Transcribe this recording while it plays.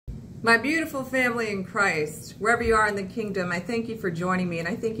My beautiful family in Christ, wherever you are in the kingdom, I thank you for joining me and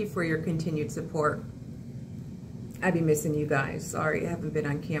I thank you for your continued support. I'd be missing you guys. Sorry, I haven't been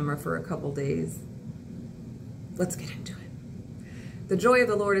on camera for a couple days. Let's get into it. The joy of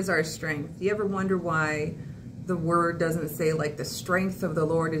the Lord is our strength. You ever wonder why the word doesn't say like the strength of the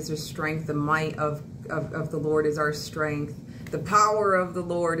Lord is your strength, the might of the Lord is our strength, the power of the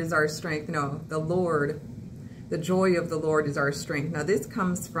Lord is our strength? No, the Lord, the joy of the Lord is our strength. Now this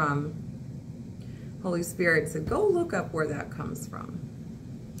comes from, Holy Spirit said, go look up where that comes from.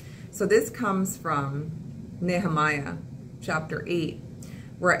 So this comes from Nehemiah chapter 8,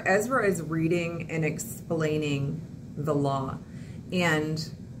 where Ezra is reading and explaining the law. And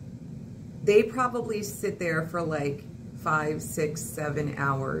they probably sit there for like 5, 6, 7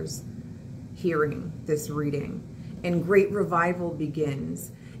 hours hearing this reading. And great revival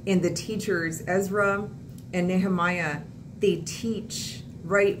begins. And the teachers, Ezra and Nehemiah, they teach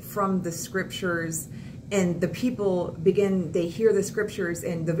right from the scriptures, and the people begin, they hear the scriptures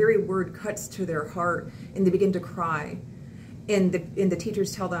and the very word cuts to their heart and they begin to cry. And the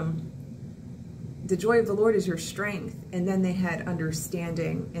teachers tell them, the joy of the Lord is your strength. And then they had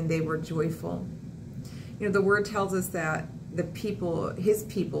understanding and they were joyful. You know, the word tells us that the people, his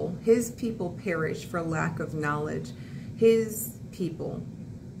people perish for lack of knowledge. His people.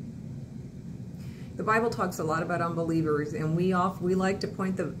 The Bible talks a lot about unbelievers, and we like to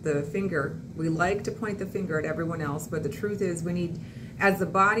point the finger. We like to point the finger at everyone else, but the truth is we need, as the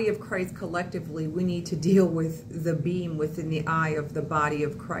body of Christ collectively, we need to deal with the beam within the eye of the body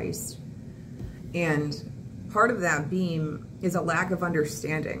of Christ. And part of that beam is a lack of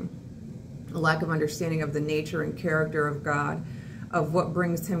understanding. A lack of understanding of the nature and character of God, of what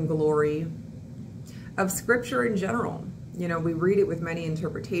brings him glory, of Scripture in general. You know, we read it with many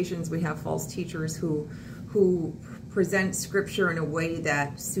interpretations. We have false teachers who present Scripture in a way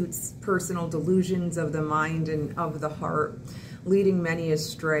that suits personal delusions of the mind and of the heart, leading many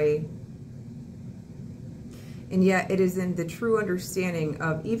astray. And yet it is in the true understanding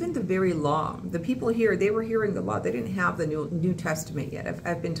of even the very law. The people here, they were hearing the law. They didn't have the New Testament yet.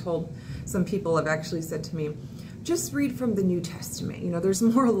 I've been told, some people have actually said to me, just read from the New Testament. You know, there's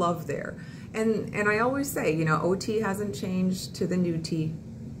more love there. And I always say, you know, OT hasn't changed to the new T.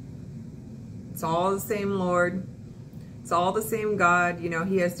 It's all the same Lord. It's all the same God. You know,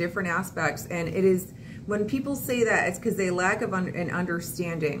 he has different aspects. And it is, when people say that, it's because they lack of an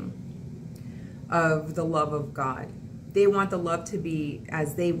understanding of the love of God. They want the love to be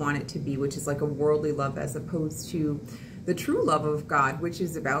as they want it to be, which is like a worldly love, as opposed to the true love of God, which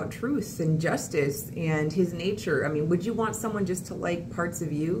is about truth and justice and his nature. I mean, would you want someone just to like parts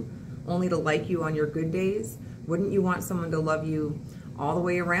of you, only to like you on your good days? Wouldn't you want someone to love you all the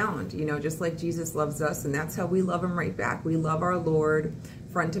way around, you know, just like Jesus loves us? And that's how we love him right back. We love our Lord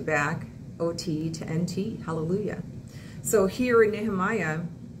front to back, OT to NT. Hallelujah. So here in Nehemiah,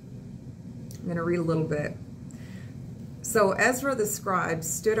 I'm going to read a little bit. So Ezra the scribe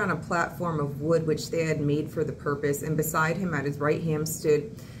stood on a platform of wood which they had made for the purpose, and beside him at his right hand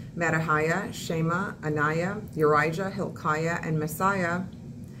stood Mattaniah, Shema, Ananiah, Urijah, Hilkiah, and Messiah,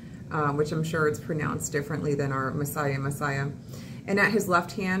 which I'm sure it's pronounced differently than our Messiah. And at his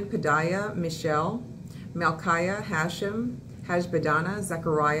left hand, Pedaiah, Mishael, Malchiah, Hashem, Hashbaddanah,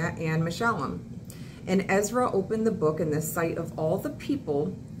 Zechariah, and Meshullam. And Ezra opened the book in the sight of all the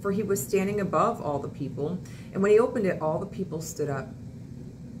people, for he was standing above all the people. And when he opened it, all the people stood up.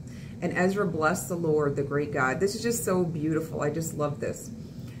 And Ezra blessed the Lord, the great God. This is just so beautiful. I just love this.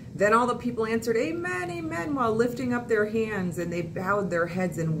 Then all the people answered, Amen, amen, while lifting up their hands, and they bowed their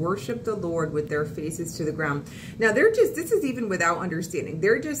heads and worshiped the Lord with their faces to the ground. Now this is even without understanding.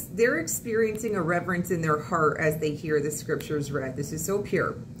 They're experiencing a reverence in their heart as they hear the scriptures read. This is so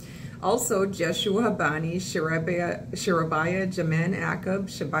pure. Also, Jeshua, Bani, Sherebiah, Jamin, Akab,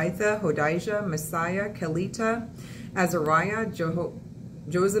 Shabitha, Hodijah, Messiah, Kelita, Azariah,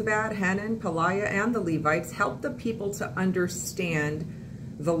 Jozabad, Hanan, Peliah, and the Levites helped the people to understand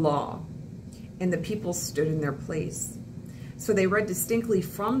the law. And the people stood in their place. So they read distinctly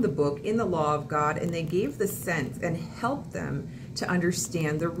from the book in the law of God, and they gave the sense and helped them to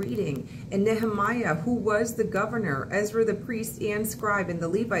understand the reading. And Nehemiah, who was the governor, Ezra the priest and scribe, and the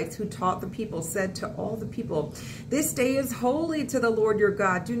Levites who taught the people, said to all the people, This day is holy to the Lord your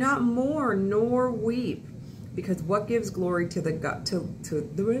God. Do not mourn nor weep, because what gives glory to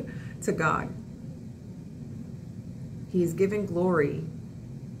God? He is giving glory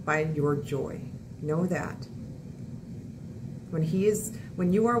by your joy. Know that.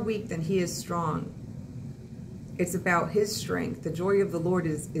 When you are weak, then he is strong. It's about his strength. The joy of the Lord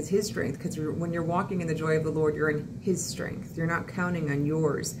is his strength, because when you're walking in the joy of the Lord, you're in his strength. You're not counting on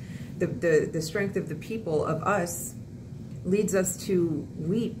yours. the strength of the people, of us, leads us to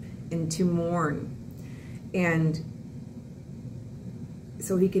weep and to mourn. And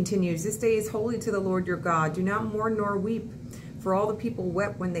so he continues, this day is holy to the Lord your God. Do not mourn nor weep. For all the people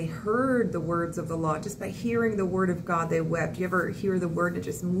wept when they heard the words of the law. Just by hearing the word of God, they wept. You ever hear the word and it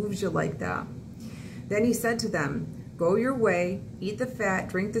just moves you like that? Then he said to them, go your way, eat the fat,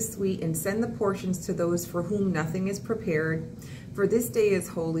 drink the sweet, and send the portions to those for whom nothing is prepared. For this day is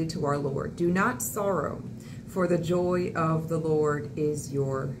holy to our Lord. Do not sorrow, for the joy of the Lord is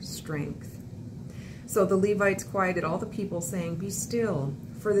your strength. So the Levites quieted all the people, saying, be still,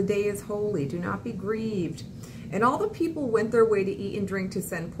 for the day is holy. Do not be grieved. And all the people went their way to eat and drink, to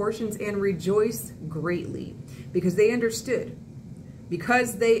send portions, and rejoice greatly, because they understood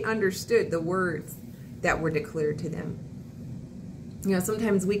the words that were declared to them. You know,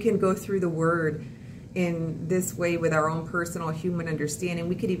 sometimes we can go through the word in this way with our own personal human understanding.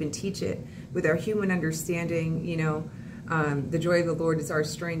 We could even teach it with our human understanding. You know, the joy of the Lord is our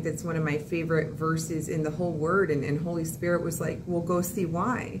strength. It's one of my favorite verses in the whole word. And Holy Spirit was like, well, go see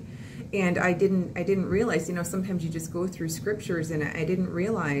why. And I didn't realize, you know, sometimes you just go through scriptures, and I didn't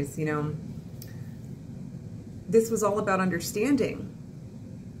realize, you know, this was all about understanding.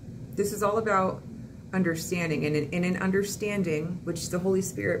 This is all about understanding, and in understanding, which the Holy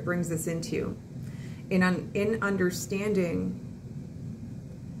Spirit brings us into, in understanding,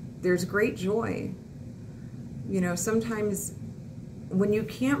 there's great joy. You know, sometimes when you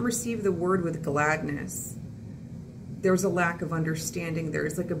can't receive the word with gladness, there's a lack of understanding.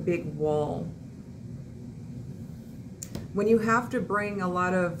 There's like a big wall. When you have to bring a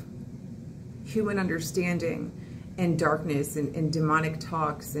lot of human understanding and darkness and demonic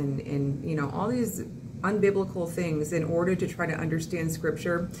talks and you know, all these unbiblical things in order to try to understand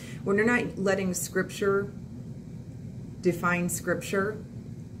scripture, when you're not letting scripture define scripture,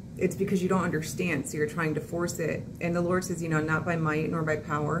 it's because you don't understand, so you're trying to force it. And the Lord says, you know, not by might nor by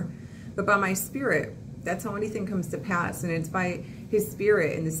power, but by my spirit. That's how anything comes to pass. And it's by his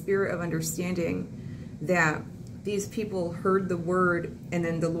spirit and the spirit of understanding that these people heard the word, and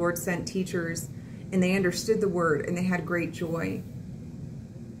then the Lord sent teachers, and they understood the word, and they had great joy.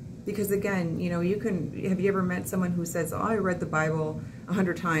 Because again, you know, have you ever met someone who says, oh, I read the Bible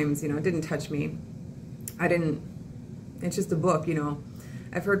 100 times, you know, it didn't touch me. It's just a book, you know.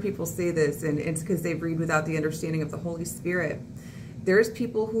 I've heard people say this, and it's because they read without the understanding of the Holy Spirit. There's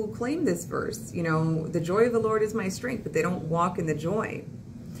people who claim this verse, you know, the joy of the Lord is my strength, but they don't walk in the joy.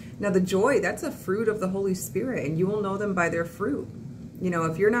 Now the joy, that's a fruit of the Holy Spirit, and you will know them by their fruit. You know,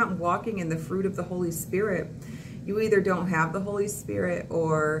 if you're not walking in the fruit of the Holy Spirit, you either don't have the Holy Spirit,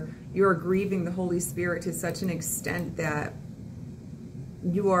 or you're grieving the Holy Spirit to such an extent that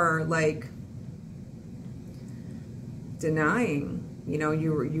you are like denying, you know,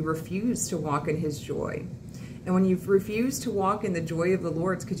 you refuse to walk in his joy. And when you've refused to walk in the joy of the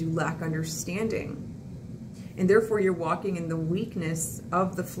Lord, it's because you lack understanding. And therefore you're walking in the weakness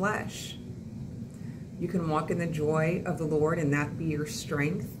of the flesh. You can walk in the joy of the Lord, and that be your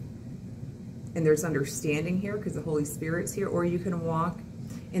strength. And there's understanding here because the Holy Spirit's here. Or you can walk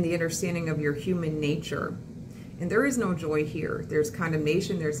in the understanding of your human nature. And there is no joy here. There's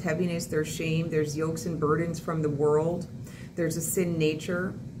condemnation, there's heaviness, there's shame, there's yokes and burdens from the world. There's a sin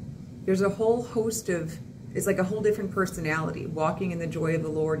nature. There's a whole host of, it's like a whole different personality. Walking in the joy of the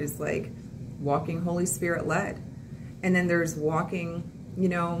Lord is like walking Holy Spirit led. And then there's walking, you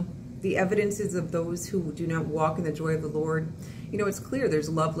know, the evidences of those who do not walk in the joy of the Lord. You know, it's clear there's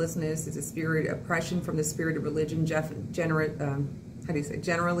lovelessness, it's a spirit, oppression from the spirit of religion, generally.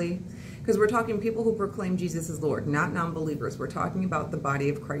 Because we're talking people who proclaim Jesus as Lord, not non-believers. We're talking about the body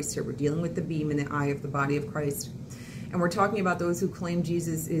of Christ here. We're dealing with the beam in the eye of the body of Christ. And we're talking about those who claim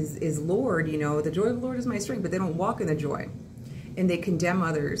Jesus is Lord. You know, the joy of the Lord is my strength, but they don't walk in the joy. And they condemn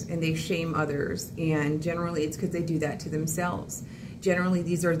others, and they shame others. And generally it's because they do that to themselves. Generally,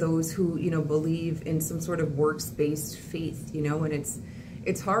 these are those who, you know, believe in some sort of works-based faith, you know, and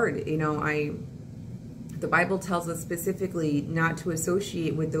it's hard. You know, the Bible tells us specifically not to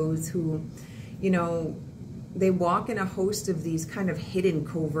associate with those who, you know, they walk in a host of these kind of hidden,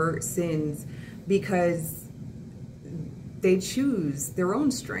 covert sins because they choose their own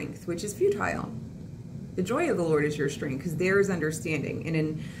strength, which is futile. The joy of the Lord is your strength, because there is understanding. And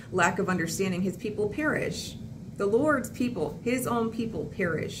in lack of understanding, his people perish. The Lord's people, his own people,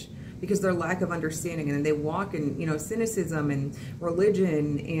 perish because their lack of understanding. And they walk in, you know, cynicism and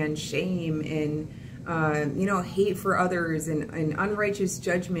religion and shame and you know, hate for others and unrighteous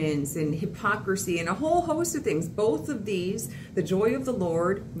judgments and hypocrisy and a whole host of things. Both of these, the joy of the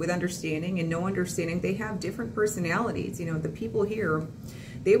Lord with understanding and no understanding, they have different personalities. You know, the people here,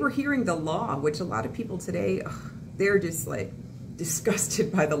 They were hearing the law, which a lot of people today, they're just like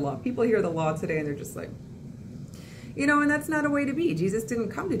disgusted by the law. People hear the law today and they're just like, you know, and that's not a way to be. Jesus didn't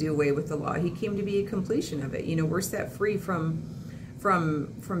come to do away with the law. He came to be a completion of it. You know, we're set free from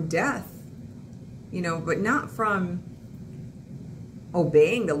death, you know, but not from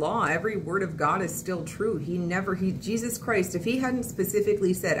obeying the law. Every word of God is still true. Jesus Christ, if he hadn't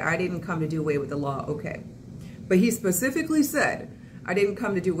specifically said, I didn't come to do away with the law, okay. But he specifically said, I didn't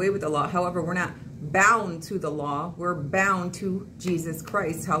come to do away with the law. However, we're not bound to the law. We're bound to Jesus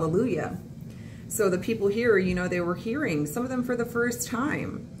Christ. Hallelujah. So the people here, you know, they were hearing, some of them for the first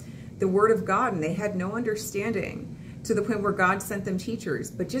time, the word of God, and they had no understanding, to the point where God sent them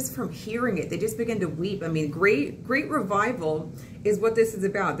teachers. But just from hearing it, they just began to weep. I mean, great revival is what this is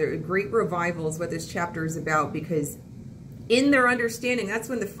about. Great revival is what this chapter is about, because in their understanding, that's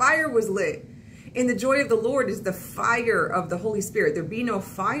when the fire was lit. And the joy of the Lord is the fire of the Holy Spirit. There be no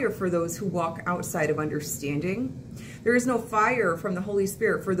fire for those who walk outside of understanding. There is no fire from the Holy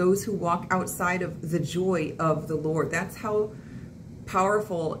Spirit for those who walk outside of the joy of the Lord. That's how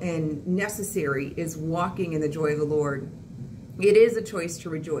powerful and necessary is walking in the joy of the Lord. It is a choice to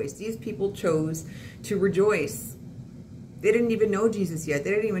rejoice. These people chose to rejoice. They didn't even know Jesus yet.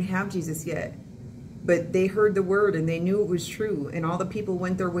 They didn't even have Jesus yet. But they heard the word and they knew it was true. And all the people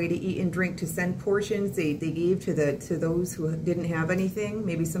went their way to eat and drink, to send portions. They gave to those who didn't have anything.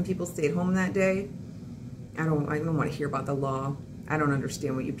 Maybe some people stayed home that day. I don't want to hear about the law. I don't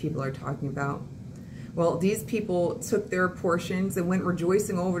understand what you people are talking about. Well, these people took their portions and went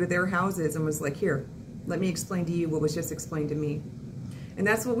rejoicing over to their houses and was like, here, let me explain to you what was just explained to me. And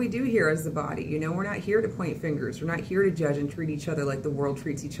that's what we do here as the body. You know, we're not here to point fingers. We're not here to judge and treat each other like the world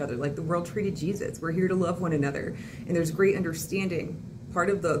treats each other, like the world treated Jesus. We're here to love one another. And there's great understanding. Part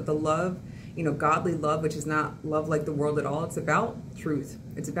of the love, you know, godly love, which is not love like the world at all. It's about truth.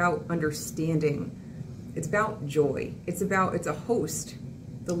 It's about understanding. It's about joy. It's a host.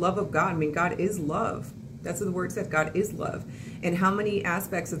 The love of God. I mean, God is love. That's what the word said. God is love. And how many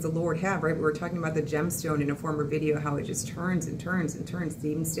aspects does the Lord have, right? We were talking about the gemstone in a former video, how it just turns and turns and turns. It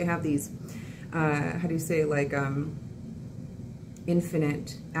seems to have these, how do you say, like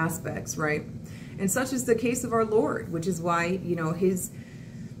infinite aspects, right? And such is the case of our Lord, which is why, you know,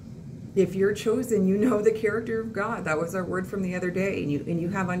 if you're chosen, you know the character of God. That was our word from the other day. And you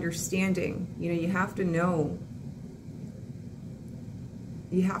have understanding. You know, you have to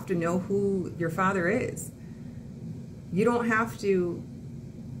know who your Father is. You don't have to,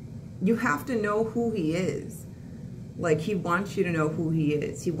 you have to know who he is. Like, he wants you to know who he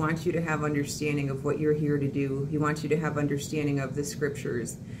is. He wants you to have understanding of what you're here to do. He wants you to have understanding of the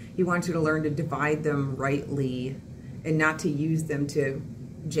scriptures. He wants you to learn to divide them rightly and not to use them to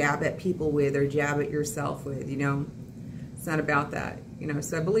jab at people with or jab at yourself with, you know. It's not about that, you know.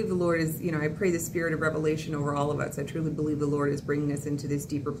 So I believe the Lord is, you know, I pray the spirit of revelation over all of us. I truly believe the Lord is bringing us into this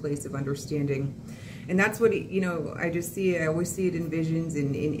deeper place of understanding. And that's what, you know, I always see it in visions,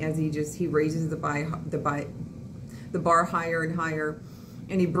 and as he raises the bar higher and higher,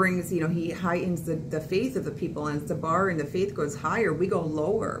 and he brings, you know, he heightens the faith of the people, and as the bar and the faith goes higher, we go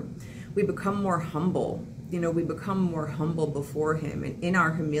lower. We become more humble, you know, we become more humble before him, and in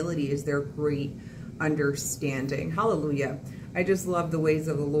our humility is there great understanding. Hallelujah. I just love the ways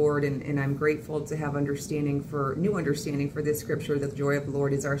of the Lord, and I'm grateful to have new understanding for this scripture, that the joy of the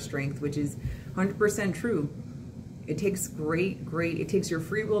Lord is our strength, which is 100% true. It takes it takes your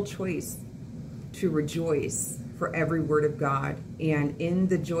free will choice to rejoice for every word of God, and in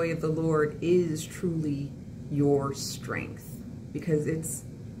the joy of the Lord is truly your strength, because it's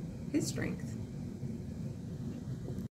his strength.